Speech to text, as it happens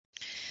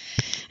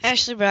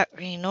Ashley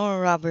Brockgreen, Nora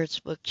Roberts,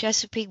 book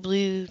Chesapeake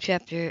Blue,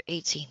 Chapter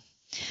 18.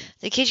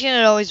 The kitchen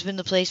had always been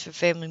the place for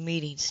family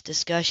meetings,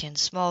 discussions,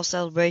 small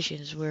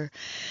celebrations were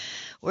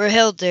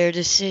held there,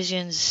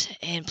 decisions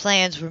and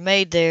plans were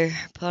made there,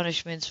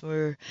 punishments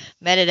were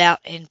meted out,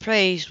 and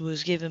praise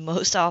was given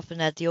most often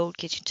at the old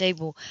kitchen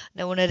table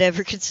no one had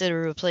ever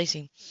considered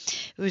replacing.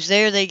 It was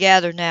there they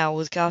gathered now,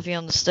 with coffee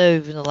on the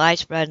stove and the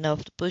lights bright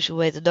enough to push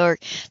away the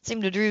dark. It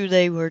seemed to Drew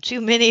they were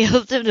too many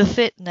of them to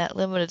fit in that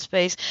limited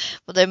space,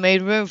 but they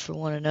made room for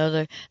one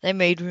another. They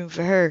made room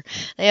for her.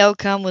 They all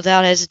come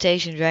without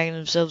hesitation, dragging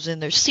themselves in,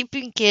 their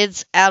sleeping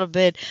kids out of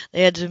bed.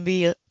 They had to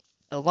be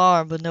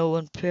alarmed, but no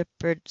one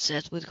peppered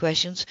Seth with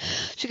questions.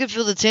 She could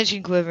feel the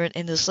tension quivering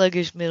in the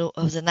sluggish middle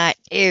of the night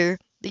air.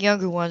 The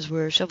younger ones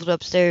were shuffled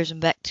upstairs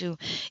and back to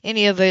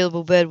any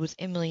available bed with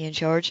Emily in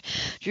charge.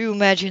 Drew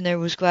imagined there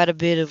was quite a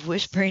bit of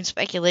whispering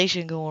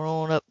speculation going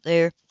on up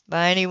there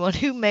by anyone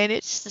who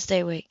managed to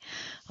stay awake.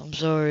 "I'm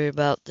sorry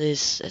about this,"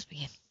 Seth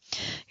began.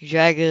 "You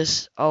drag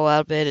us all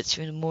out of bed at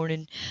 2 in the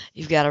morning.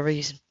 You've got a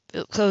reason."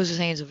 Philip closed his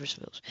hands over his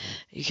pillows.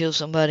 "You killed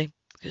somebody?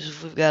 Because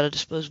if we've got to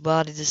dispose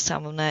body this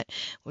time of night,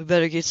 we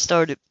better get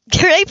started."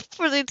 Right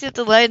before they took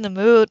the light in the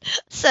mood,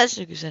 Seth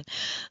shook his head.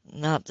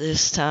 "Not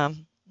this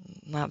time.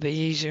 Might be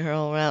easier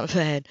all around if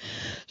I had."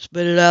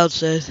 "Spit it out,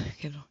 Seth.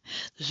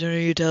 The sooner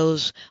you tell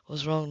us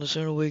what's wrong, the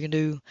sooner we can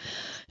do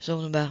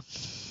something about it."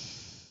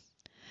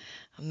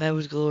 "I met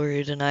with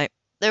Gloria tonight."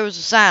 There was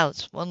a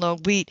silence, one long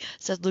beat.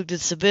 Seth looked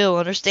at Sybil,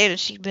 understanding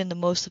she'd been the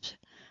most upset.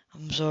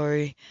 "I'm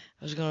sorry.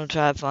 I was going to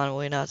try to find a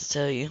way not to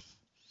tell you,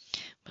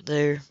 but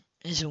there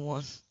isn't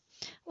one."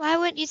 "Why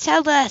wouldn't you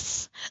tell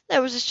us?"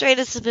 There was a strain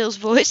in Sybil's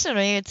voice, and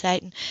her hand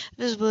tightened,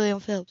 visibly on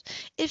Philip's.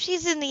 "If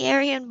she's in the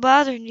area and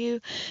bothering you,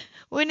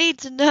 we need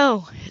to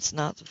know." "It's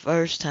not the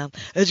first time.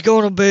 It's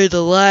going to be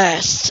the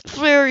last."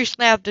 Flurry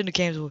snapped into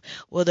Cam's voice.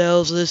 "What the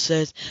hell's this,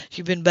 Seth?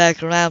 She's been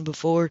back around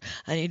before,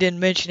 and you didn't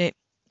mention it.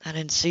 I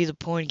didn't see the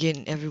point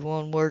getting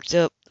everyone worked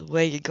up the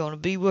way you're going to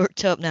be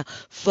worked up now.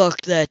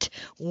 Fuck that.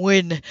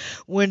 When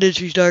did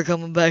she start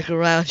coming back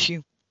around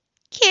you?"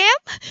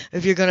 "Cam?"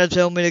 "If you're going to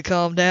tell me to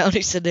calm down,"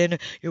 he said then,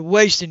 "you're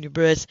wasting your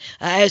breath.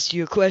 I asked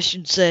you a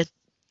question, Seth."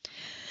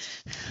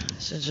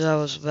 "Since I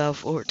was about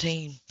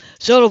 14.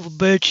 "Son of a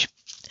bitch."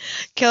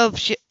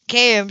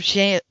 Cam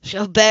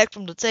shoved back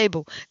from the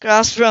table,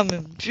 across from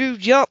him. Drew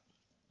jumped.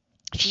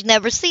 She'd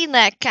never seen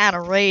that kind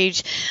of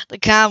rage, the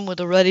kind with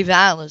the ruddy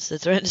violence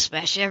that threatened to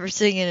smash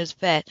everything in its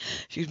path.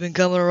 "She's been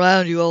coming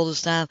around you all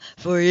this time,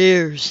 for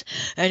years,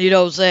 and you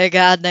don't say a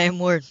goddamn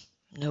word."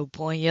 "No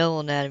point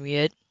yelling at him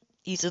yet."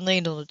 Ethan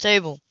leaned on the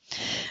table.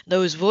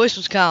 Though his voice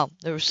was calm,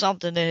 there was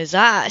something in his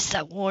eyes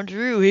that warned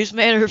Drew his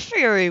manner of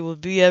fury would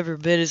be every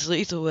bit as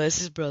lethal as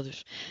his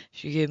brother's.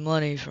 "She get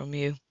money from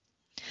you."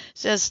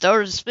 Seth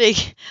started to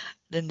speak,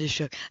 then just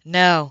shook.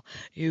 "Now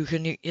you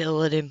can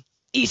yell at him."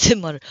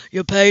 Ethan muttered,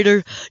 "You paid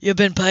her? You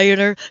been paying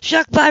her?"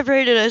 Shock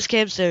vibrated as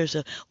Cam stared at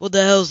him. "What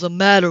the hell's the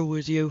matter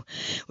with you?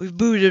 We've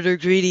booted her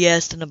greedy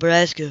ass to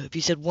Nebraska. If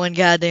you said one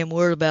goddamn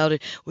word about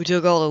it, we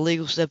took all the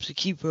legal steps to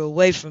keep her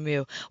away from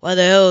you. Why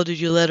the hell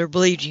did you let her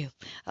bleed you?"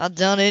 "I've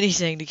done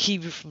anything to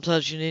keep her from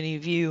touching any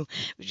of you.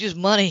 It was just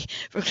money.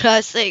 For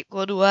Christ's sake,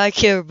 what do I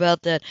care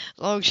about that,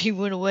 as long as she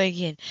went away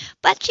again?"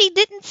 "But she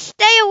didn't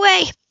stay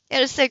away,"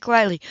 Anna said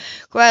quietly.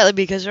 Quietly,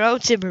 because her own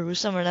temper was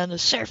somewhere on the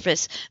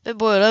surface. If it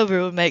boiled over,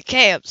 it would make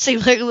Camp seem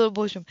like a little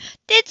boy.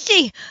 "Did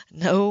she?"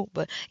 "No,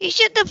 but you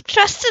shouldn't have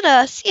trusted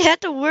us. You had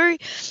to worry.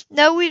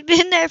 No, we'd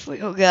been there for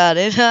you." "Oh, God,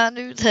 and I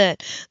knew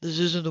that. This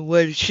isn't the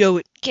way to show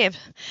it." Camp,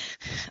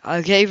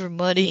 "I gave her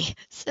money."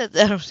 Said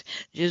that was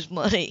just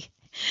money.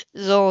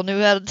 This is all I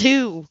knew how to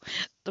do.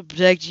 To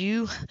protect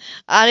you,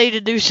 I need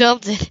to do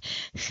something.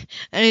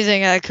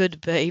 Anything I could to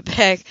pay you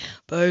back.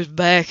 Pay us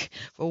back.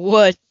 For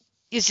what?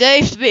 "You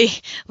saved me."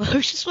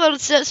 Motion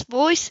swelled Seth's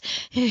voice,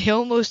 and he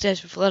almost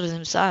as flooded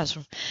him sighs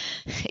from.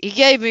 "You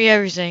gave me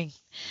everything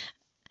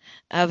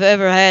I've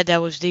ever had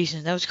that was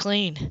decent, that was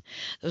clean,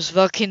 that was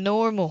fucking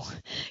normal.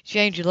 You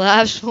changed your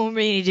lives for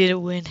me, and you did it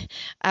when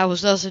I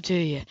was nothing to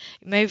you.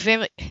 You made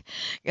family.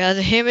 God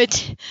damn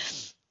it.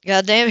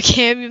 God damn it,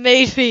 Cam, you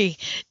made me."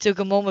 It took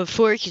a moment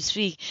before he could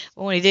speak,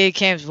 but when he did,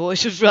 Cam's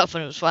voice was rough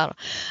and it was final.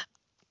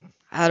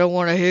 "I don't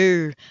want to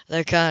hear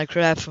that kind of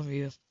crap from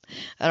you.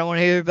 I don't want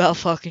to hear about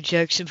fucking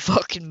checks and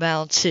fucking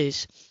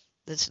balances."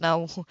 That's not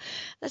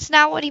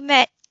what he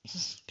meant."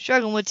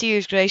 Struggling with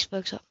tears, Grace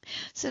spoke up.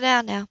 Sit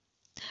down now.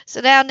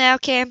 Sit down now,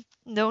 Cam.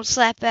 Don't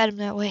slap at him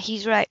that way.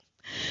 He's right."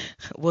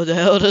 "What the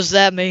hell does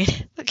that mean?"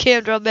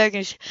 Cam dropped back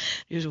and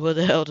just, "What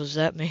the hell does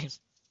that mean?"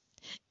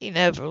 "He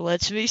never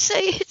lets me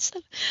say it.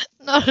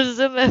 None of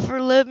them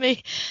ever let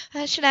me."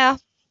 "Hush now,"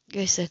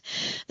 Grace said.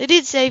 "They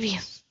did save you.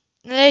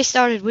 And they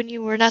started when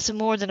you were nothing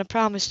more than a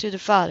promise to their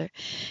father,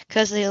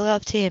 'cause they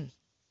loved him.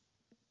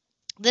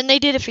 Then they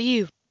did it for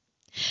you,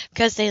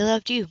 'cause they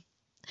loved you.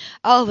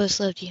 All of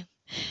us loved you.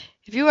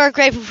 If you weren't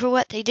grateful for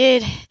what they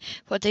did,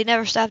 what they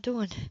never stopped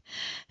doing,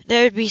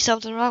 there'd be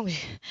something wrong with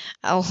you."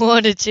 "I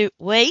wanted to—"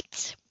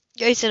 "Wait."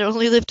 Grace said,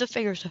 "Only lift a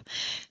finger. So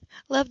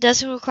love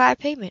doesn't require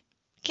payment."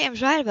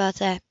 Cam's right about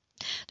that.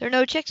 There are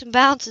no checks and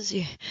balances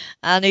here.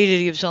 I needed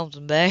to give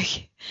something back.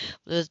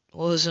 But that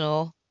wasn't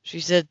all. She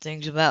said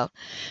things about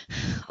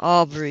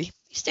Aubrey.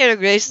 He stared at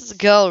Grace as the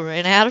color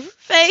ran out of her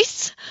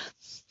face.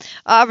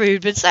 Aubrey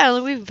had been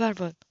silently weeping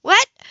about it.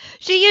 What?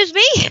 She used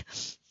me?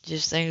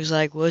 Just things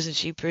like, wasn't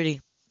she pretty?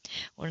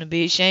 Wouldn't it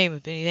be a shame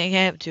if anything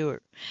happened to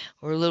her,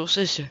 or her little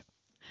sister,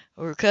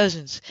 or her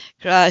cousins?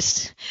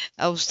 Christ,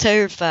 I was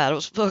terrified. I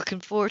was fucking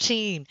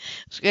 14.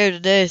 Scared to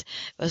death.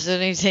 If I said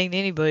anything to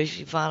anybody,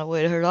 she'd find a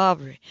way to hurt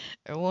Aubrey,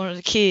 or one of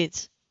the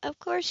kids. Of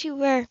course you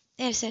were,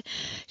 Anna said.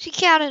 She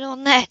counted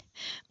on that.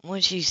 When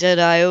she said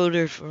I owed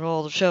her for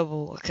all the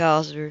trouble I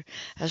caused her,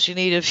 how she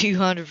needed a few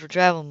hundred for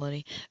travel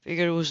money,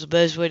 figured it was the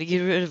best way to get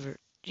rid of her.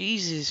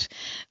 Jesus,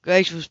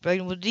 Grace was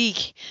pregnant with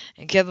Deke,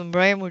 and Kevin and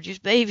Bram were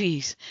just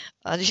babies.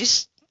 I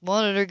just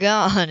wanted her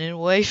gone and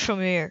away from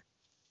here.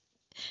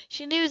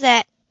 She knew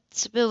that.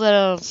 Sybil let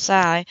out a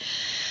sigh,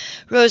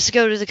 rose to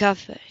go to the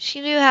coffee pot. She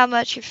knew how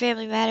much your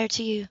family mattered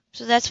to you,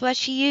 so that's what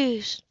she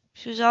used.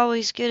 She was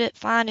always good at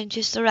finding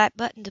just the right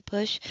button to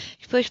push.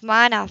 She pushed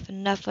mine often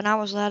enough when I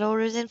was a lot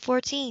older than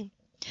 14.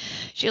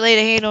 She laid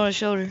a hand on his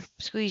shoulder,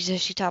 squeezed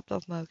as she topped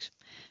off mugs.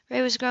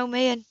 Ray was a grown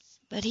man,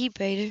 but he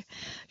paid her.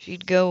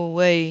 She'd go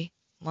away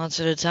months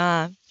at a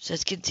time,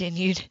 Seth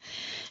continued,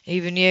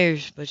 even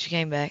years, but she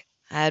came back.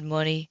 I had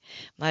money,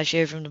 my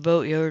share from the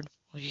boatyard,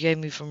 what she gave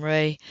me from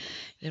Ray,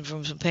 then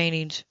from some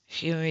paintings.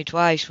 She gave me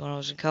twice when I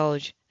was in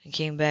college, and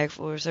came back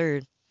for a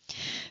third.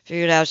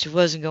 Figured out she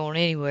wasn't going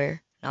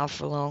anywhere, not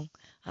for long.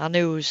 I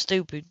knew it was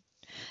stupid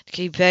to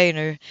keep paying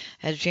her.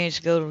 Had a chance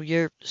to go to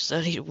Europe to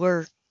study to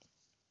work.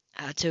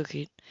 I took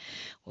it.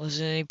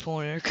 Wasn't any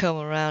point in her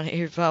coming around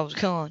here if I was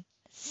gone.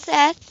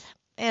 Seth,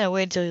 Anna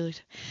waited until he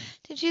looked.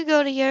 Did you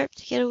go to Europe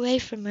to get away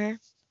from her?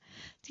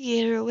 To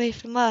get her away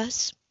from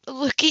us? The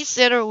look he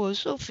sent her was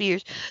so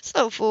fierce,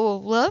 so full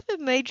of love, it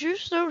made Drew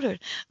start.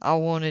 I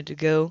wanted to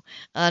go.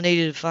 I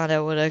needed to find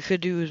out what I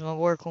could do with my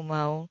work on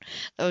my own.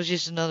 That was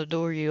just another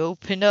door you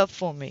opened up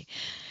for me.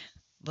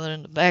 But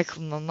in the back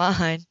of my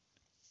mind,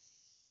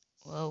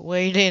 well,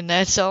 wait in,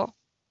 that's all.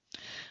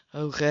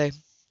 Okay.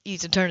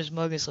 Ethan turned his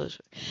mug and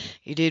slipped.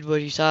 You did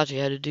what you thought you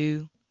had to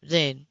do.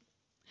 Then,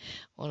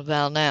 what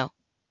about now?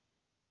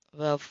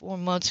 About 4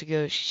 months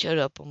ago, she showed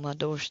up on my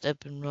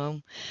doorstep in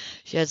Rome.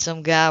 She had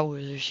some guy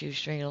with her she was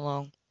stringing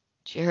along.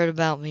 She heard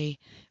about me,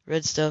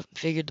 read stuff, and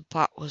figured the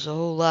pot was a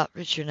whole lot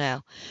richer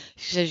now.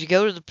 She says you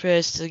go to the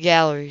press, to the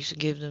galleries, and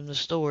give them the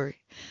story.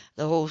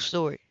 The whole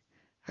story.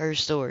 Her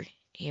story,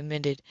 he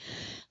amended.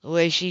 The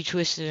way she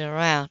twisted it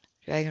around,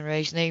 dragging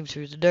Ray's name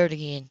through the dirt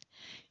again.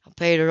 I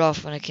paid her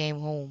off when I came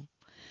home.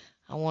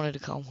 I wanted to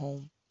come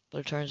home, but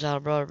it turns out I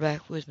brought her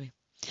back with me.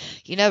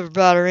 You never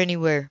brought her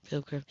anywhere,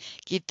 Pilgrim.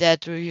 Get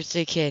that through your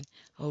thick head.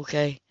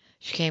 Okay.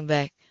 She came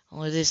back.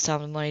 Only this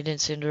time the money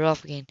didn't send her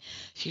off again.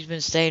 She's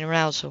been staying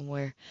around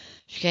somewhere.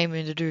 She came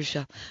into Drew's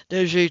shop.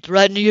 Did she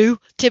threaten you?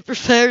 Tipper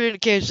flared in the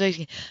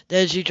conversation.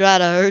 Did she try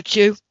to hurt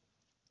you?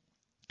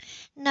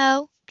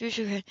 No, Drew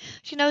shook her head.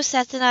 She knows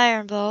Seth and I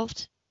are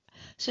involved.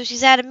 So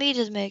she's added me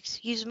to the mix,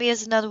 used me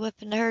as another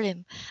weapon to hurt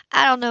him.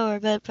 I don't know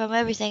her, but from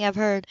everything I've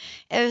heard,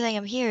 everything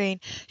I'm hearing,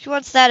 she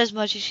wants that as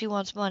much as she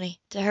wants money.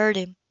 To hurt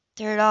him.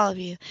 To hurt all of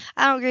you.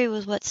 I don't agree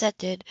with what Seth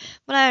did,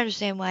 but I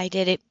understand why he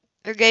did it.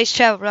 Her gaze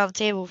traveled around the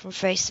table from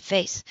face to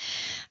face.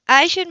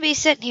 I shouldn't be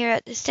sitting here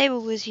at this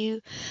table with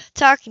you,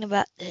 talking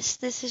about this.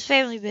 This is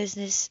family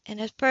business, and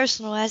as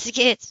personal as it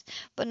gets,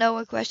 but no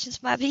one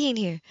questions my being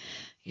here.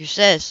 You're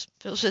Seth,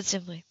 Phil said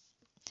simply.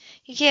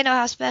 You can't know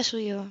how special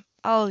you are,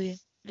 all of you.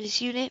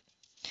 This unit,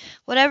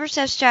 whatever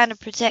Seth's trying to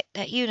protect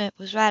that unit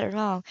was right or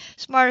wrong,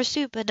 smart or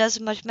stupid,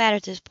 doesn't much matter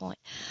at this point.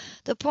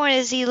 The point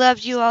is he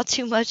loved you all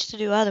too much to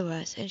do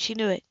otherwise, and she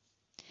knew it.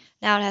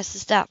 Now it has to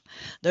stop.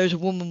 There's a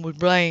woman with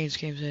brains,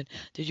 Kim said.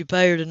 Did you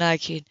pay her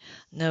tonight, kid?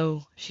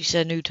 No, she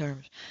said new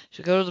terms.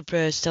 She'll go to the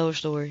press, tell her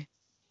story.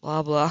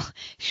 Blah, blah.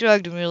 He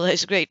shrugged and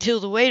realized a great deal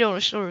of the weight on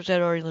his shoulders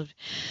had already lifted.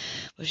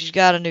 But she's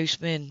got a new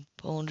spin,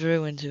 pulling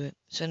Drew into it.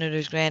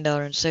 Senator's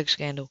granddaughter in sex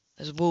scandal.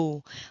 As a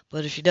bull,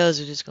 but if she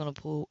does it, it's going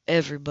to pull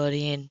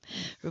everybody in.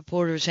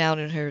 Reporters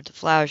hounding her at the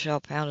flower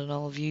shop, hounding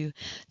all of you,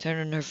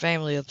 turning her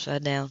family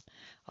upside down.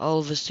 All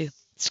of us, too.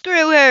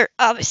 Screw her,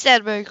 Aubrey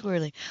said very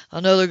clearly.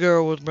 Another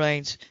girl with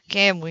brains.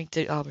 Cam winked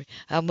at Aubrey.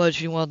 How much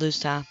you want this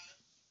time?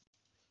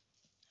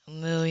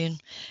 $1 million.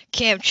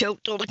 Cam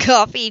choked on the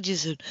coffee. He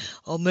just said,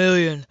 $1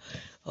 million.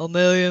 $1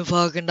 million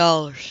fucking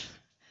dollars.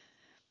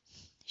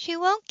 She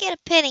won't get a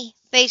penny.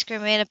 Face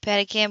Grim and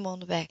patted Campbell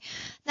on the back.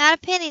 Not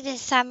a penny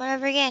this time or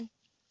ever again.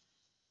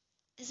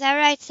 Is that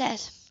right,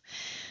 Seth?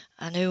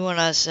 I knew when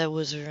I sat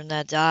with her in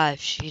that dive,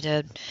 she'd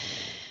had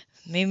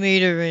me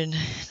meet her and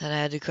that I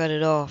had to cut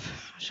it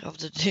off. She'll have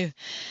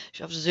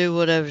to do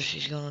whatever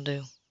she's gonna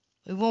do.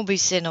 We won't be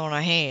sitting on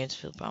our hands,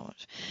 Phil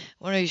promised.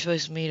 When are you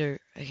supposed to meet her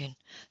again?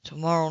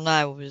 Tomorrow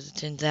night will be the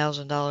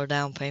 $10,000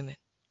 down payment.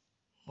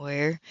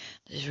 Where?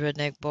 This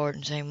redneck bar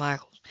in St.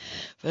 Michael's.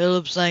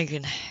 Philip's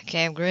thinking.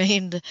 Cam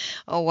grinned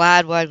a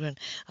wide grin.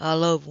 I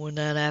love when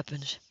that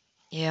happens.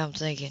 Yeah, I'm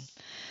thinking.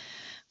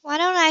 Why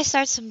don't I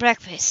start some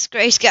breakfast?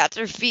 Grace got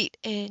to her feet,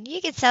 and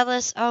you can tell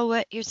us all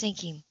what you're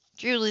thinking.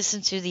 Drew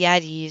listened to the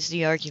ideas,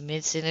 the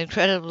arguments, and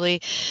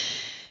incredibly,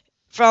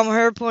 from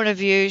her point of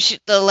view,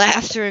 the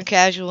laughter and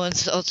casual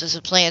insults as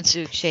a plan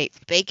took shape.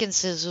 Bacon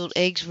sizzled,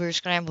 eggs were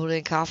scrambled,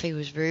 and coffee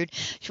was brewed.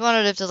 She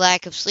wondered if the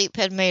lack of sleep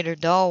had made her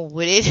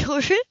dull-witted, or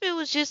if it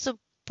was just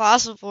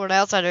impossible for an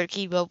outsider to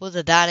keep up with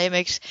the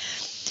dynamics.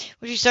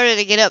 When she started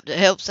to get up to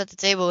help set the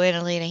table,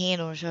 Anna laid a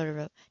hand on her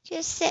shoulder.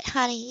 Just sit,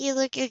 honey. You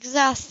look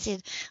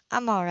exhausted.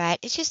 I'm all right.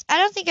 It's just I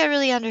don't think I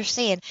really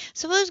understand.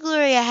 Suppose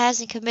Gloria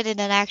hasn't committed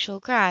an actual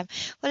crime,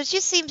 but it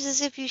just seems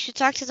as if you should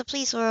talk to the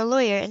police or a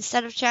lawyer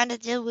instead of trying to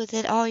deal with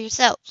it all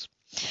yourselves.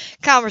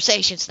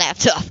 Conversation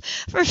snapped off.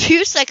 For a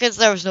few seconds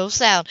there was no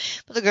sound,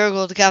 but the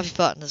gurgle of the coffee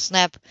pot and the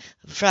snap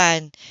of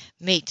frying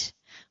meat.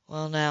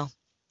 Well, now,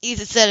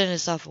 Ethan said in a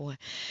softer way,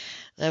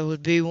 that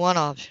would be one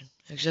option.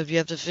 Except you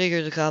have to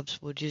figure the cops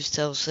would just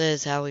tell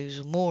Says how he was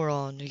a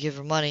moron to give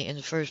her money in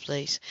the first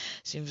place.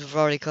 Seems we've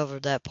already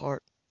covered that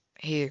part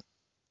here.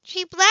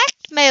 She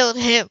blackmailed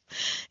him.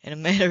 In a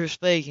manner of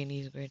speaking,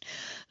 he agreed.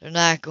 They're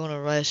not going to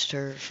arrest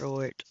her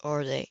for it,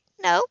 are they?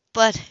 No,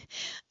 but...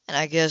 And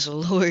I guess a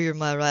lawyer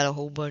might write a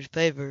whole bunch of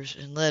papers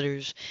and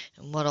letters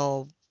and what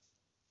all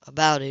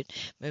about it.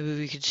 Maybe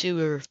we could sue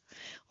her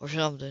or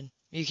something.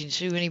 You can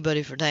sue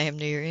anybody for damn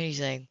near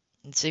anything.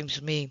 It seems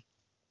to me.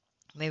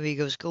 Maybe he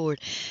goes forward,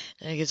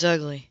 then it gets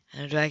ugly,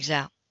 and it drags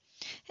out.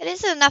 It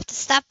isn't enough to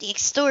stop the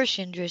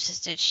extortion, Drew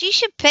insisted. She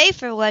should pay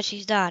for what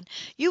she's done.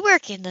 You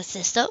work in the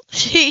system,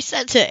 she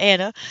said to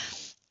Anna.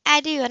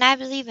 I do, and I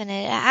believe in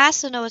it. I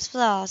also know its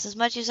flaws, as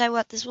much as I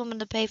want this woman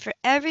to pay for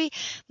every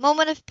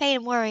moment of pain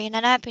and worry and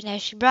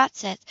unhappiness she brought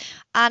Seth.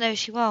 I know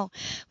she won't.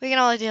 We can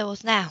only deal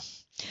with now.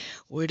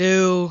 We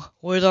do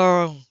with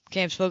our own,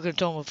 came spoken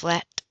tone with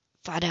flat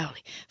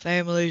fidelity.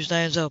 Family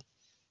stands up.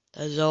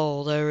 That's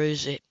all there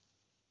is it.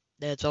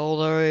 That's all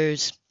there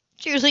is.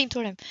 She leaned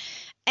toward him.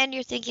 And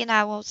you're thinking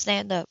I won't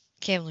stand up.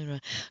 Cam leaned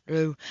right.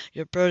 Drew,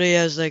 you're pretty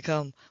as they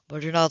come,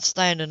 but you're not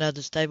standing at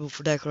this table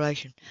for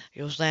decoration.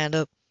 You'll stand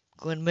up.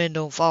 Good men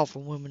don't fall for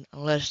women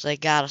unless they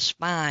got a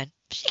spine.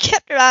 She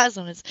kept her eyes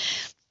on his.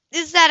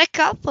 Is that a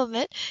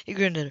compliment? He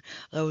grinned at her.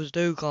 Those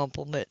do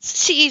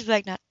compliments. She eased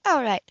back now.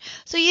 All right.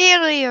 So you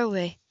handle it your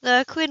way.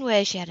 The Quinn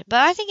way, she added.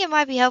 But I think it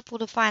might be helpful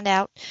to find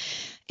out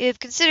if,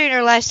 considering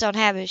her lifestyle and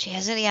habits, she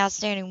has any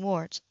outstanding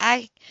warrants.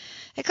 I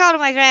called on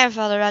my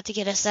grandfather out to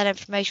get us that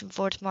information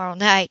before tomorrow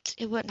night.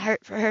 It wouldn't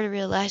hurt for her to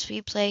realize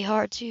we play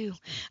hard, too.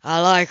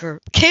 I like her.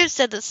 Kim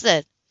said that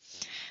said.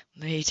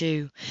 Me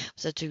too,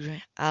 said Two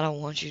Grand. I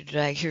don't want you to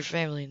drag your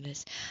family in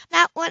this.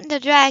 Not wanting to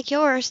drag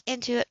yours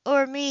into it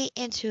or me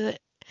into it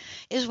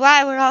is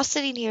why we're all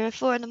sitting here at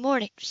 4 in the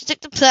morning. She took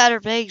the platter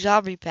of eggs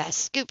Aubrey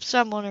passed, scooped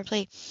some on her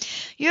plate.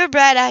 Your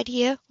bright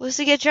idea was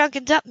to get drunk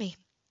and dump me.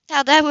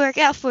 How'd that work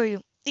out for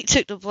you? He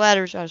took the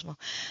platter, tried to smile.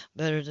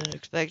 Better than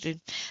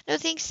expected. No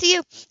thanks to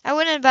you. I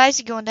wouldn't advise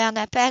you going down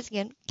that path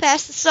again.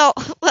 Pass the salt.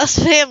 Wells'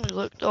 family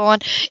looked on.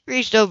 He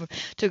reached over,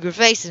 took her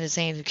face in his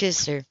hands and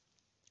kissed her.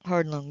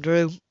 Hard lung,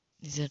 Drew,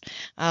 he said.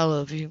 I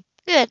love you.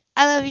 Good.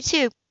 I love you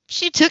too.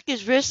 She took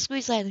his wrist,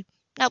 squeezed lightly.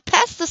 Now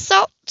pass the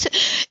salt.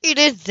 He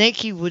didn't think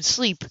he would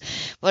sleep,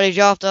 but he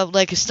dropped up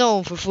like a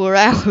stone for 4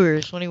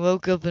 hours. When he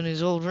woke up in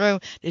his old room,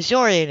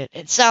 disoriented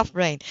and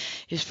soft-brained,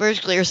 his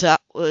first clear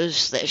thought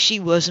was that she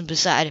wasn't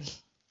beside him.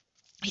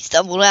 He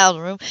stumbled out of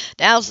the room,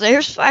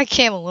 downstairs, find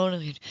Cam alone,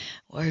 and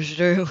where's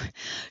Drew?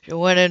 She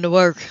went into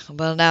work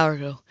about an hour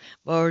ago.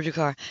 Borrowed your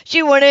car.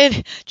 She went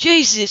in.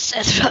 Jesus,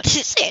 Seth rubbed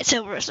his hands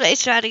over his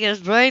face, trying to get his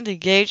brain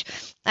engaged.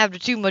 After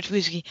too much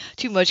whiskey,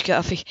 too much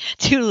coffee,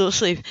 too little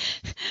sleep.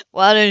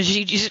 Why didn't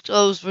she just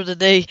close for the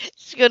day?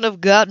 She couldn't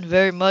have gotten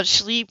very much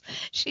sleep.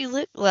 She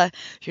looked like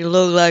she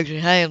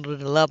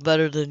handled it a lot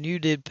better than you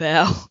did,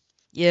 pal.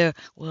 Yeah,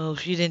 well,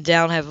 she didn't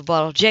down half a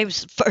bottle of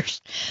Jameson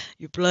first.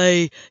 You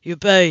play, you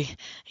pay.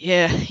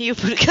 Yeah, you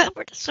put a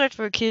cupboard to search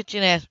for a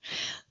kitchen after.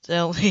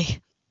 Tell me.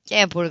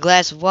 Can't put a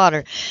glass of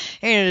water.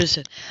 Here it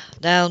is.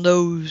 Down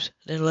those,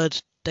 then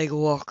let's take a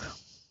walk.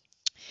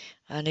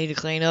 I need to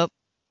clean up,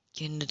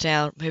 get into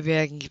town. Maybe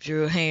I can give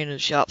you a hand in the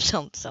shop.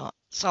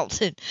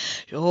 Something.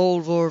 She'll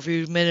hold for a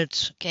few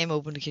minutes. Came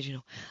open the kitchen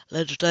door.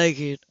 Let's take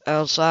it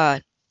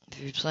outside. If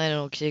you're planning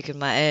on kicking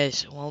my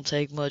ass, it won't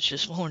take much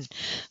this morning.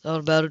 Thought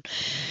about it,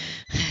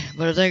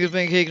 but I think it's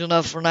been kicked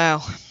enough for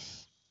now.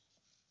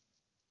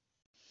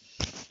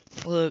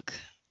 Look,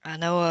 I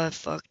know I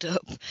fucked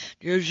up.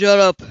 Just shut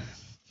up.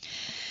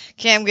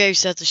 Cam gave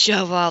Seth a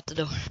shove out the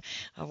door.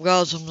 I've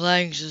got some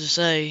things to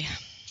say.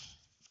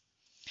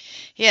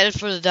 He headed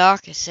for the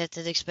dock as Seth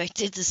had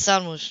expected. The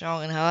sun was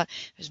strong and hot.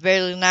 It was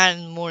barely 9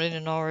 in the morning,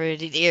 and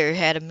already the air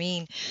had a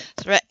mean,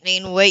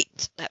 threatening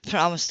weight that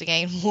promised to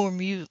gain more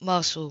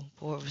muscle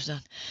before it was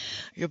done.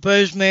 You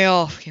pissed me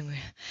off, Kim.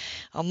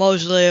 I'm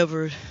mostly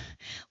over it,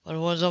 but I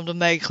want something to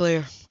make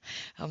clear.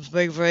 I'm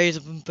speaking for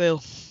Ethan and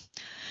Phil.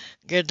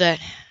 Get that?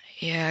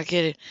 Yeah, I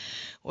get it.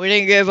 We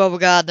didn't give up a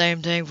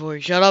goddamn thing for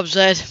you. Shut up,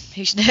 Seth.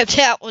 He snapped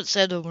out what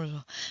said over his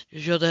mouth.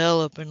 Just shut the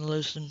hell up and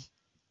listen.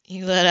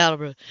 He let out a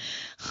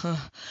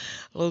breath.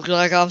 Looks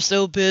like I'm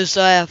still pissed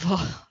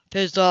off.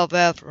 Pissed off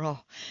after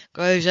all.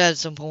 Graves had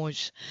some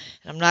points,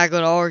 and I'm not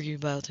going to argue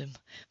about them.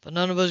 But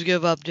none of us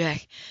give up,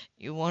 Jack.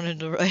 You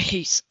wanted to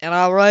race, and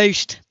I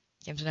raced.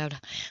 Kim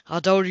snapped. I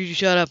told you to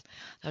shut up.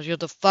 Now shut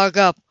the fuck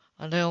up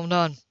until I'm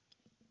done.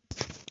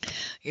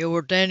 You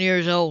were 10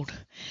 years old,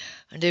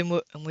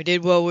 and we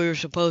did what we were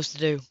supposed to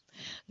do.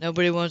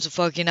 Nobody wants a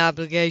fucking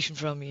obligation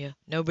from you.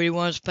 Nobody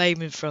wants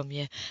payment from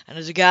you. And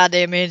it's a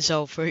goddamn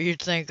insult for you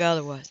to think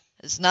otherwise.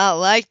 It's not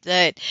like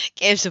that.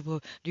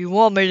 Do you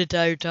want me to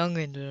tie your tongue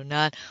into a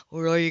knot,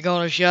 or are you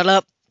going to shut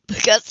up?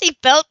 Because he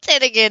felt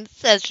it again,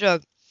 said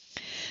Shrug.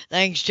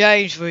 Things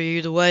changed for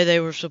you the way they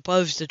were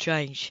supposed to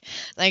change.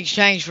 Things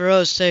changed for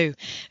us, too.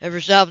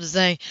 Ever stop to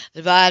think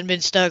that if I hadn't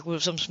been stuck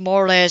with some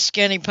smart-ass,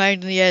 skinny,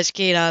 pain-in-the-ass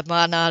kid, I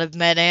might not have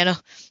met Anna.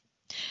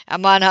 I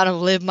might not have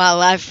lived my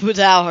life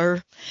without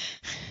her.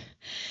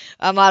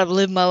 I might have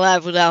lived my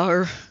life without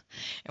her,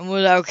 and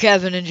without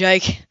Kevin and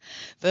Jake.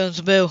 Phil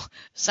and Bill,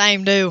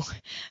 same deal.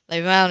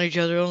 They found each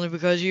other only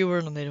because you were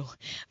in the middle.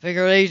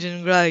 Figure Ethan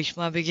and Grace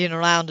might be getting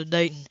around to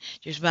dating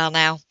just about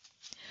now.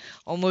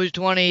 Almost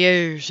 20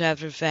 years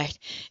after the fact.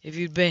 If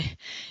you'd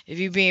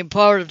been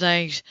part of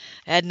things,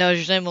 hadn't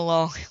ushered them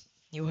along.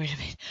 You wait a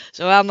minute.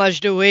 So how much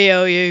do we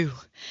owe you?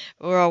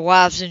 For our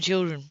wives and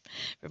children,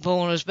 for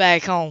pulling us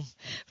back home,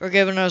 for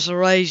giving us a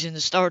raising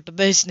to start the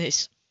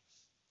business.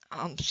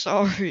 I'm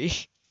sorry.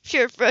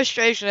 Pure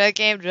frustration that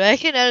came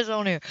dragging at his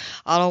own ear.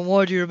 I don't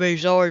want you to be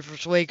sorry for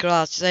sweet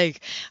Christ's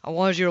sake. I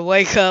want you to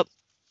wake up.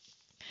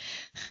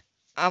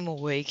 I'm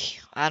awake.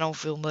 I don't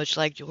feel much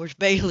like George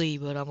Bailey,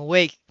 but I'm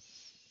awake.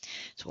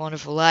 It's a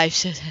wonderful life,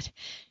 said that.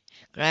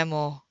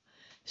 Grandma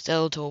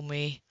Stella told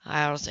me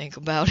I ought to think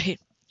about it.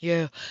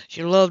 Yeah,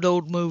 she loved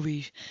old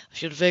movies. I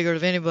should have figured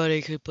if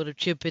anybody could put a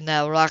chip in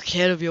that rock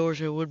head of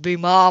yours, it would be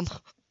Mom.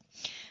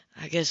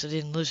 I guess I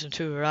didn't listen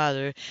to her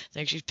either. I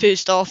think she's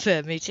pissed off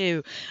at me,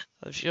 too.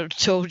 I should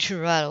have told you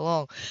right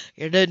along.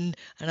 You didn't,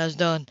 and that's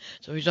done.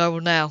 So he's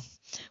over now.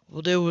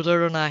 We'll deal with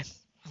her tonight.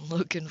 I'm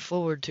looking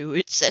forward to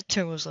it, said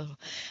Thomas.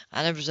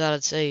 I never thought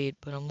I'd say it,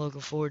 but I'm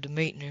looking forward to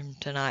meeting him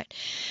tonight.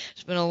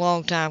 It's been a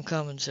long time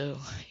coming, so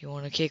you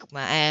want to kick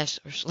my ass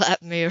or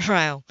slap me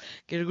around.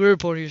 Get a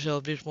grip on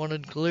yourself. Just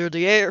wanted to clear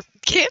the air.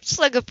 Kip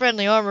slung a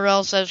friendly arm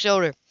around Seth's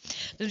shoulder,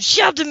 then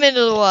shoved him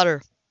into the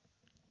water.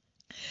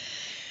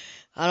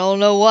 I don't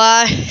know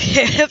why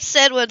Kip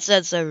said what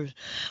said service,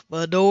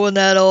 but doing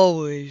that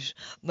always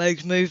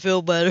makes me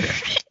feel better.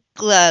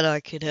 Glad I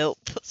could help.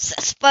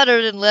 Seth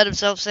sputtered and let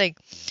himself sink.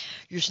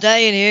 You're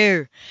staying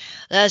here.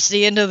 That's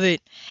the end of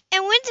it.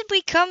 And when did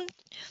we come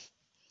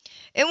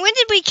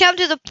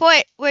to the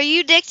point where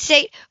you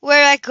dictate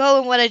where I go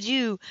and what I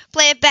do?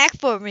 Play it back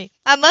for me.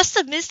 I must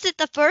have missed it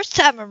the first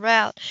time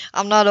around.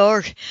 I'm not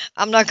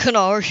gonna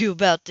argue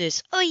about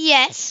this. Oh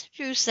yes,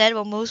 Drew said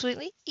almost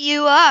sweetly.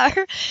 You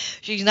are.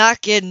 She's not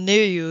getting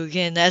near you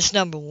again, that's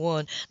number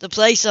one. The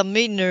place I'm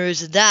meeting her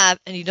is a dive,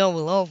 and you don't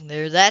belong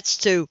there, that's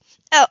two.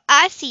 Oh,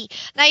 I see.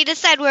 Now you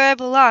decide where I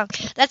belong.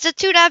 That's a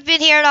tune I've been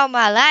hearing all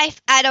my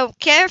life. I don't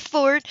care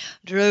for it.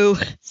 Drew,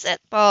 Seth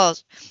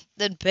paused,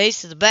 then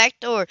paced to the back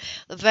door,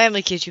 the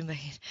family kitchen, man.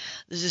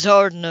 This is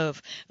hard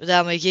enough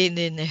without me getting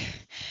in there.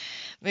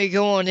 Me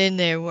going in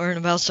there worrying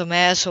about some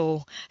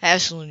asshole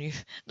hassling you.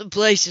 The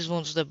place is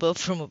one step up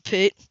from a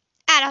pit.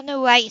 I don't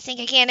know why you think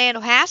I can't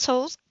handle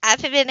assholes.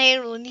 I've been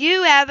handling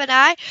you, haven't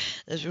I?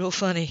 That's real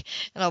funny,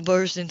 and I'll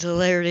burst into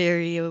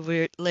hilarity over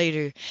it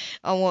later.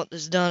 I want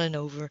this done and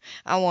over.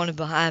 I want it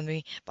behind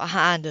me,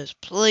 behind us,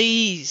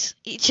 please.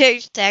 He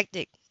changed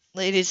tactic,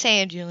 laid his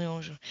hand gently on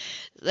her shoulder.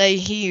 Lay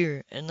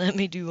here and let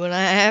me do what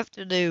I have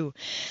to do.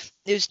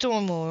 There's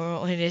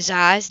turmoil in his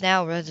eyes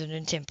now rather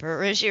than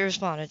temper, as she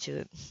responded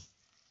to it.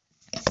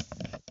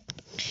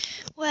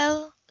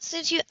 Well,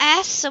 since you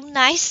asked so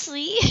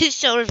nicely, his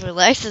shoulders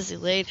relaxed as he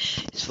laid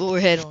his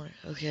forehead on it.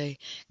 Okay,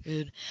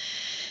 good.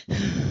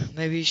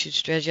 Maybe you should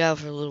stretch out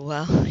for a little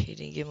while. You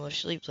didn't get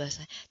much sleep last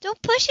night.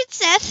 Don't push it,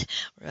 Seth.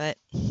 Right.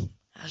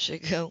 I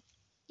should go.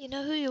 You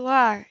know who you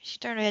are. She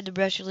turned her head to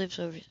brush her lips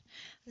over it.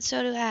 And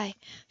so do I.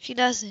 She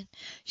doesn't.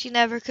 She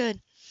never could.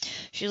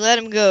 She let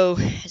him go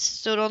and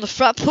stood on the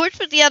front porch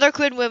with the other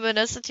Quinn women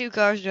as the two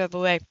cars drove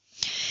away.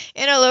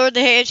 Anna lowered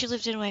the hand she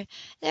lifted and waved.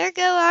 There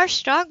go our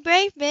strong,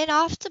 brave men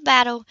off to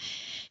battle,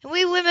 and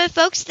we women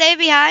folks stay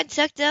behind,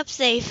 tucked up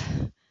safe.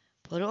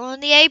 Put on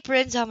the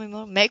aprons,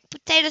 make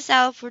potato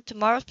salad for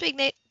tomorrow's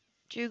picnic.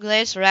 Drew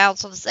glanced around,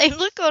 saw the same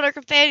look on her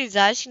companion's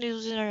eyes. She knew it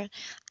was in her.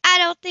 I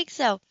don't think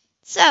so.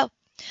 So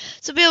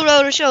Bill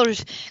rolled her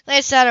shoulders,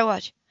 glanced at her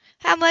watch.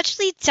 How much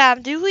lead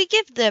time do we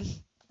give them?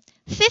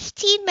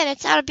 15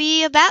 minutes ought to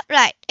be about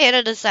right,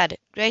 Anna decided.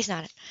 Grace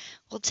nodded.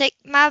 We'll take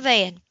my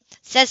van.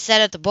 Seth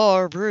sat at the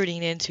bar,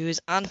 brooding into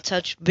his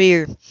untouched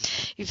beer.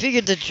 He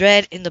figured the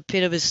dread in the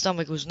pit of his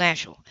stomach was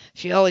natural.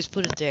 She always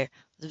put it there.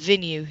 The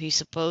venue, he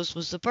supposed,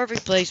 was the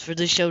perfect place for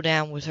this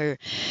showdown with her,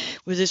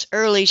 with his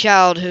early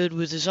childhood,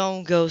 with his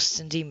own ghosts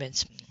and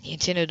demons. He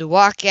intended to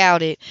walk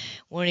out it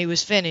when he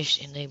was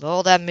finished and leave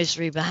all that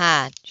misery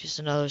behind. Just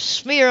another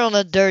smear on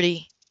the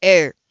dirty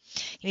air.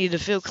 He needed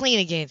to feel clean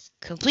again,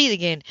 complete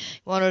again.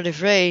 He wondered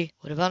if Ray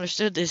would have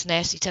understood this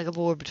nasty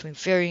tug-of-war between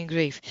Fairy and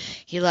Grief.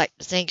 He liked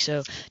to think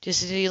so,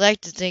 just as he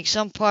liked to think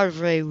some part of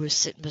Ray was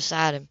sitting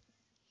beside him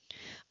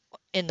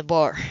in the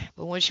bar.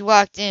 But when she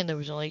walked in, there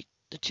was only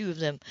the two of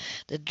them.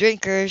 The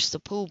drinkers, the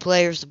pool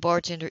players, the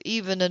bartender,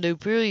 even the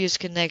dubious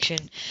connection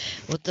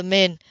with the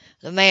man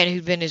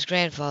who'd been his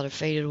grandfather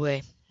faded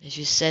away. It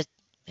just Seth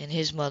and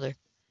his mother.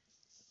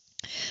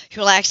 She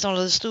relaxed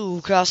onto the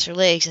stool, crossed her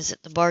legs, and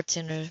sent the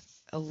bartender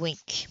a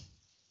wink.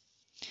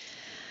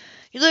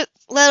 "You look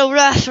a little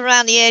rough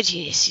around the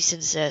edges," she said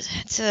to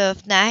Seth.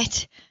 "Tough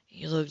night."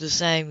 "You look the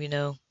same, you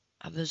know.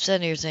 I've been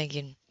sitting here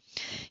thinking.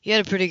 You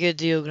had a pretty good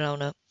deal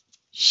growing up."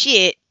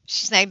 "Shit."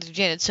 She snagged the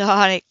gin and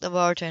tonic the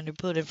bartender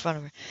put in front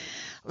of her.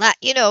 "Like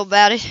you know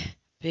about it.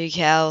 Big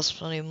house,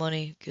 plenty of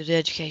money, good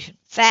education."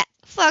 "Fat.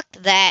 Fuck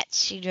that,"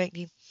 she drank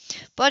deep.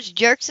 "Bunch of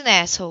jerks and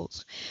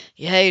assholes."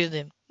 "You hated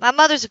them." "My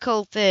mother's a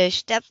cold fish.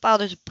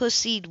 Stepfather's a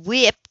pussy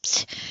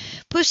whipped,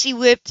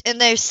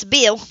 and there's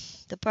Sibyl,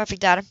 the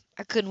perfect daughter.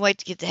 I couldn't wait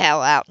to get the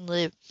hell out and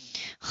live."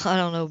 "I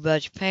don't know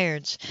about your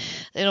parents.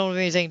 They don't have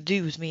anything to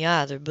do with me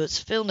either, but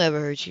Phil never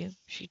hurt you.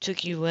 She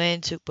took you away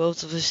and took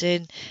both of us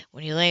in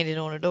when you landed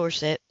on her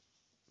doorstep,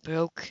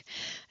 broke,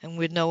 and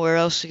with nowhere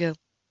else to go.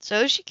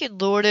 So she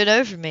could lord it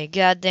over me,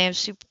 goddamn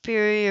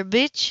superior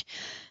bitch.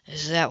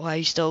 Is that why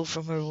you stole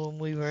from her when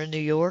we were in New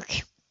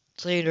York?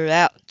 Cleared her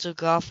out and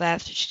took off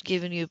after she'd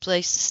given you a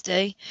place to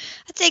stay?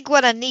 I take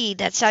what I need.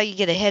 That's how you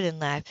get ahead in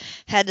life.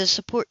 Had to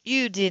support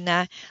you, didn't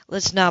I?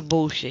 Let's not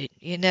bullshit.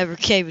 You never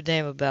gave a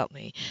damn about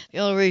me. The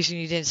only reason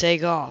you didn't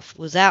take off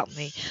without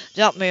me,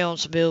 dump me on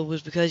Sibyl,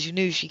 was because you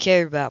knew she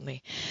cared about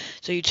me.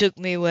 So you took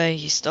me away.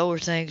 You stole her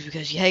things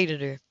because you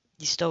hated her.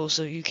 You stole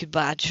so you could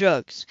buy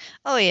drugs.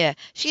 Oh yeah,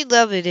 she'd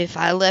love it if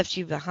I left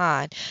you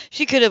behind.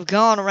 She could have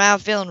gone around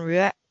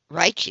feeling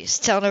righteous,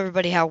 telling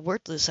everybody how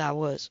worthless I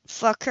was.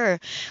 Fuck her.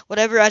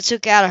 Whatever I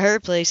took out of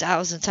her place, I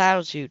was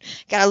entitled to.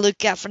 Gotta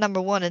look out for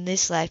number one in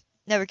this life.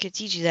 Never could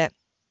teach you that.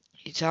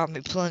 You taught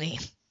me plenty."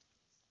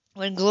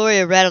 When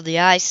Gloria rattled the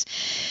ice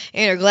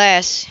in her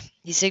glass,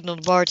 he signaled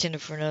the bartender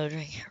for another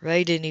drink.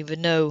 "Ray didn't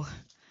even know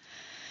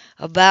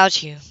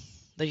about you,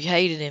 but you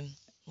hated him.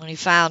 When he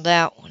found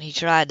out, when he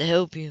tried to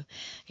help you,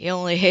 you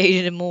only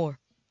hated him more.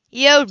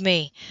 He owed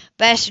me.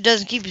 Bastard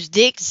doesn't keep his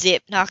dick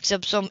zipped, knocks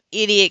up some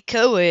idiot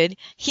co-ed.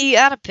 He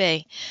oughta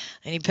pay.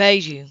 And he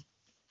paid you.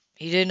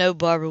 He didn't know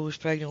Barbara was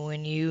pregnant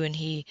with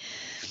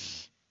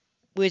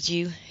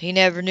you. He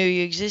never knew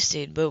you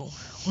existed, but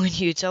when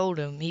you told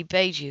him, he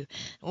paid you. It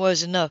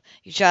wasn't enough.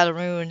 You tried to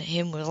ruin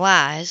him with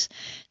lies.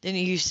 Then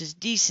you used his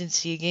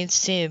decency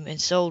against him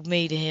and sold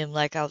me to him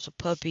like I was a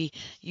puppy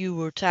you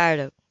were tired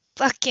of.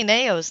 Fucking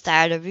A, I was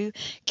tired of you.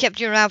 Kept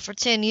you around for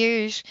 10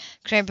 years,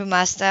 cramping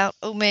my stout.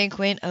 Old man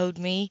Quinn owed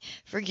me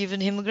for giving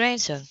him a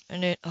grandson.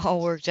 And it all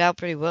worked out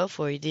pretty well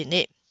for you, didn't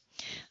it?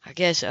 I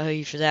guess I owe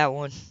you for that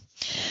one."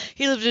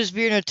 He lifted his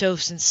beer in a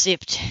toast and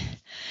sipped.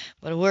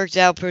 "But it worked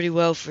out pretty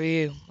well for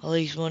you, at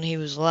least when he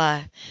was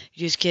alive.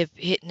 You just kept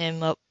hitting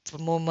him up for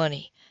more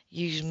money,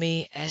 using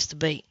me as the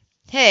bait.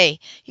 Hey,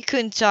 he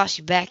couldn't toss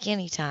you back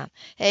any time.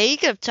 Hey, he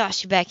could have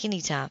tossed you back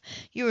any time.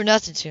 You were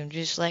nothing to him,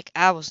 just like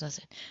I was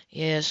nothing.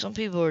 Yeah, some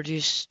people are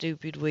just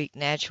stupid, weak,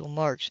 natural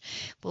marks.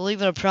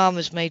 Believing a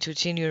promise made to a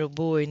 10-year-old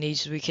boy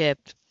needs to be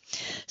kept.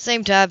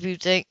 Same type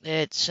who'd think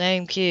that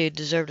same kid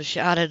deserved a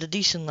shot at a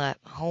decent life,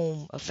 a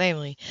home, a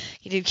family.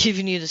 He'd have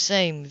given you the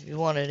same if you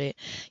wanted it.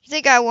 You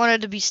think I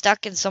wanted to be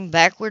stuck in some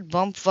backward,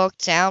 bumfuck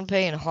town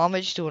paying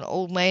homage to an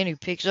old man who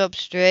picks up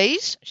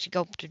strays?" She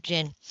gulped her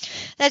gin.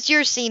 "That's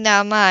your scene,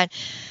 not mine.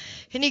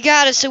 And you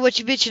got it, so what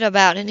you bitching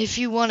about? And if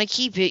you want to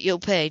keep it, you'll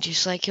pay,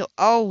 just like you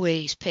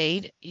always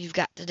paid. You've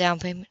got the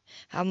down payment.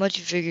 How much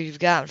you figure you've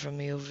gotten from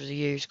me over the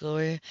years,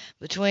 Gloria?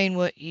 Between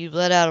what you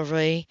let out of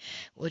Ray,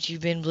 what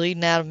you've been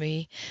bleeding out of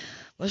me,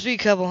 must be a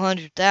couple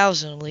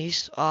 $100,000 at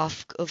least.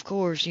 Of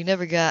course, you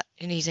never got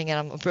anything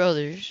out of my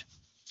brothers.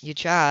 You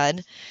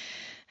tried.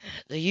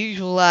 The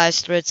usual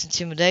lies, threats,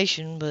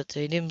 intimidation, but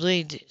they didn't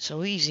bleed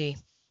so easy.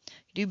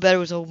 You do better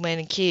with old men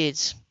and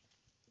kids."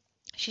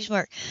 She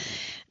smirked.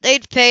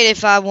 "They'd pay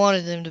if I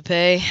wanted them to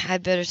pay. I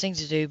had better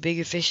things to do,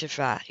 bigger fish to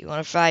fry. You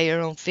want to fry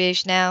your own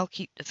fish now?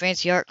 Keep the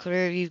fancy art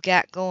career you've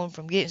got going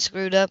from getting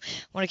screwed up?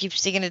 Want to keep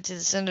sticking it to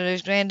the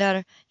senator's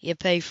granddaughter? You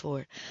pay for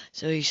it."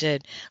 So he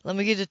said, "Let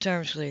me get the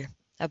terms clear.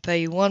 I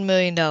pay you $1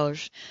 million,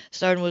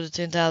 starting with a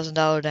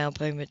 $10,000 down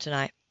payment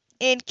tonight.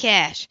 In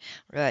cash."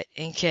 "Right,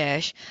 in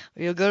cash.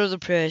 Or you'll go to the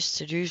press,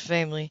 to Drew's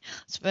family,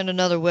 spin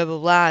another web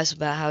of lies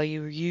about how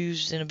you were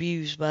used and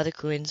abused by the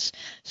Quinns,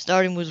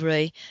 starting with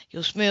Ray.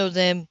 You'll smear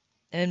them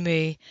and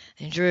me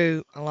and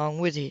Drew along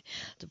with it.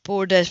 The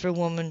poor desperate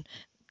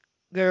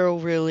girl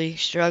really,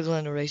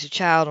 struggling to raise a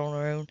child on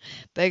her own,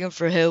 begging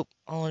for help,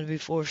 only to be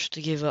forced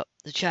to give up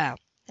the child.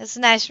 That's a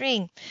nice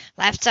ring.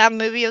 Lifetime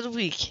movie of the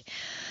week.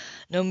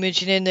 No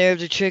mention in there of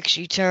the tricks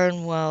she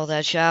turned while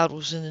that child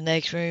was in the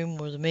next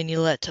room, or the men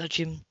you let touch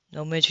him.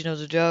 No mention of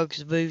the drugs,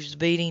 the booze, the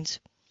beatings.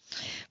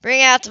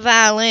 Bring out the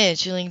violin."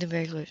 She leaned him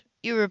very close.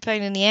 You were a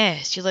pain in the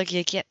ass. You're lucky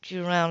I kept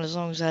you around as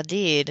long as I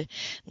did.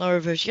 Laura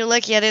reversed. You're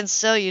lucky I didn't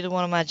sell you to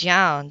one of my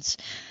Johns.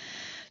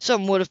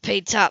 Someone would have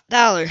paid top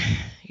dollar.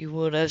 You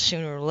would have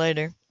sooner or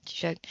later. She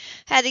shrugged.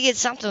 Had to get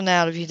something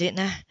out of you, didn't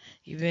I?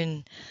 You've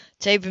been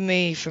taping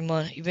me for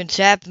money. You've been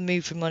tapping me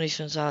for money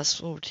since I was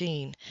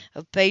 14.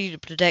 I've paid you to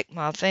protect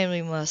my family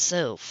and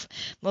myself.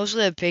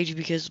 Mostly I paid you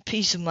because the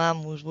peace of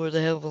mind was worth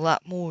a hell of a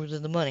lot more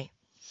than the money.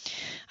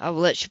 I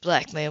will let you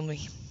blackmail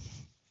me.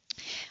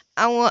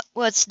 I want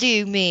what's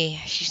due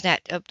me, she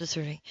snapped up the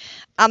 30.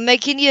 I'm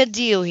making you a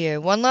deal here.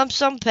 One lump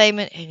sum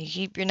payment, and you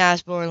keep your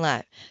nice boring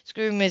life.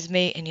 Screw with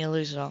me, and you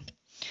lose it all.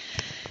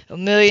 $1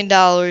 million,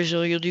 or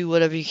you'll do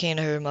whatever you can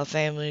to hurt my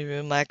family,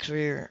 ruin my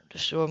career,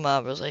 destroy my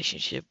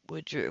relationship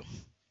with Drew.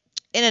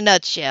 In a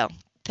nutshell,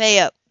 pay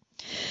up.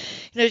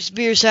 Noticed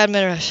beer side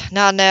minerals.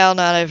 Not now,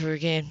 not ever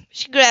again.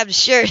 She grabbed his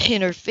shirt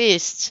in her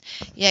fists,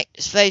 yanked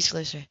his face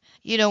closer.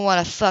 You don't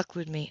want to fuck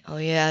with me. Oh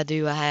yeah, I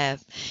do, I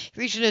have. He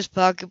reached in his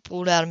pocket,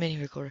 pulled out a mini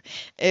recorder.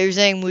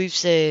 Everything we've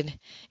said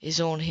is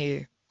on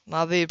here.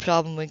 Might be a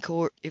problem in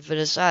court if I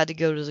decide to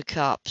go to the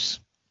cops.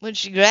 When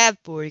she grabbed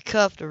for it, he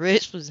cuffed her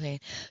wrist with his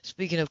hand.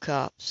 Speaking of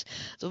cops,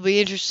 they'll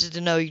be interested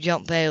to know you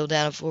jumped bail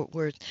down in Fort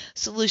Worth.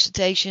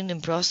 Solicitation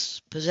and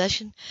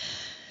possession.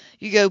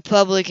 You go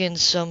public and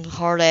some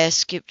hard-ass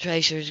skip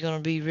tracer is going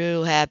to be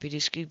real happy to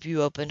scoop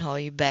you up and haul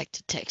you back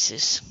to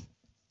Texas.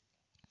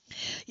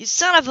 You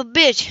son of a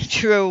bitch!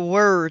 True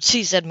words,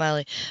 he said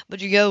mildly.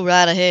 But you go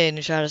right ahead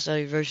and try to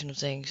study your version of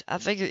things. I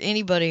figure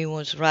anybody who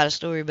wants to write a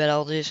story about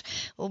all this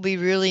will be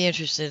really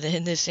interested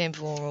in this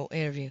informal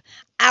interview.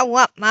 I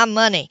want my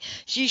money!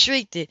 She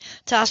shrieked it,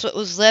 tossed what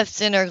was left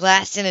in her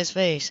glass in his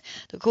face.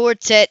 The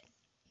quartet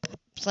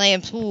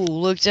playing pool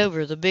looked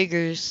over. The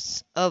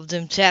biggest of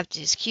them tapped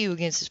his cue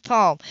against his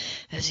palm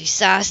as he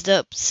sized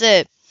up,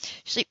 said.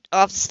 She leaped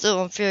off the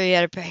stool in fury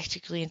at her,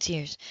 practically in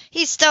tears.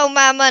 He stole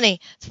my money!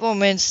 The four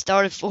men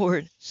started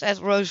forward. Seth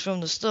rose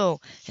from the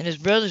stool, and his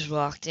brothers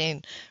walked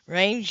in,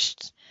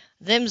 ranged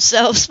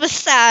themselves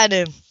beside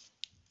him.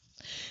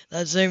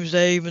 That seems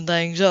to even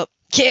things up.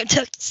 Cam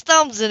tucked his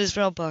thumbs in his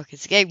front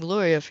pockets. Gave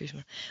Gloria a fist.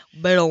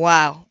 Been a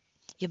while.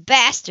 You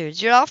bastards!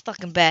 You're all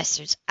fucking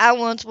bastards. I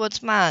want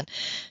what's mine.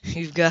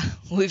 We've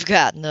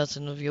got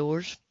nothing of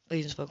yours.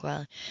 Ethan spoke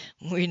quietly.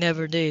 We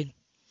never did.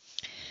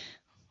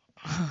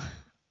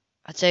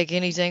 I take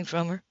anything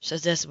from her,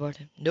 says Esteban.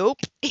 Nope.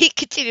 He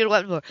continued to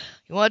wipe the floor.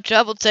 You want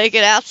trouble? Take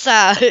it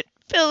outside.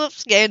 Philip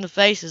scanned the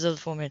faces of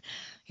the four men.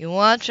 You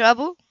want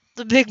trouble?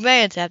 The big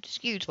man tapped his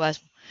cue twice.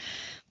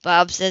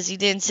 Bob says he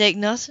didn't take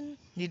nothing.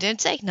 You didn't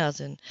take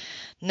nothing.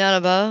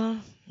 None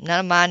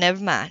of mine,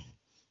 never mind.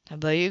 How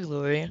about you,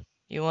 Gloria?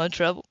 You want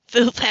trouble?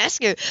 Philip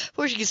asked her.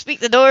 Before she could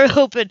speak, the door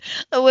opened.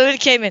 The women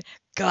came in.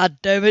 God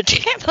damn it.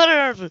 Can't put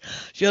her on.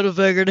 Should have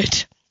figured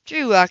it.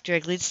 Drew walked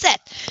directly to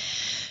Seth.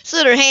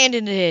 Slid her hand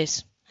into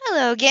his.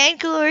 Hello again,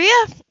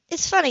 Gloria.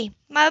 It's funny.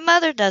 My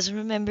mother doesn't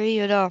remember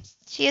you at all.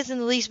 She isn't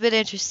the least bit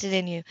interested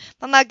in you.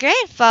 But my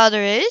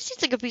grandfather is. She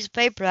took a piece of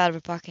paper out of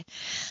her pocket.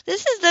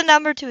 This is the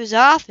number to his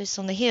office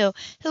on the hill.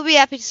 He'll be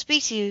happy to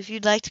speak to you if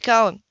you'd like to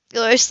call him.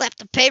 Gloria slapped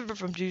the paper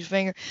from Drew's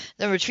finger,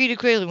 then retreated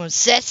quickly when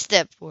Seth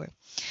stepped forward.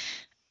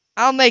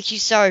 I'll make you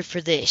sorry for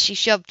this. She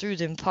shoved through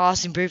them,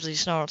 pausing briefly to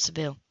snarl at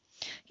Sybil.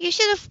 You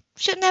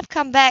shouldn't have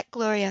come back,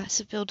 Gloria,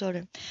 Sybil told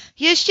her.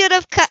 You should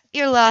have cut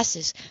your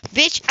losses.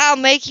 Bitch, I'll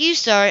make you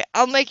sorry.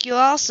 I'll make you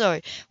all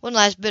sorry. One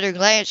last bitter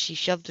glance, she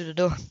shoved through the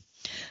door.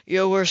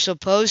 You were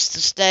supposed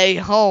to stay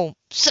home,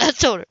 Seth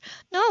told her.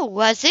 No,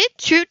 was it?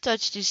 Drew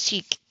touched his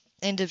cheek.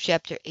 End of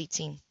chapter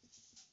 18.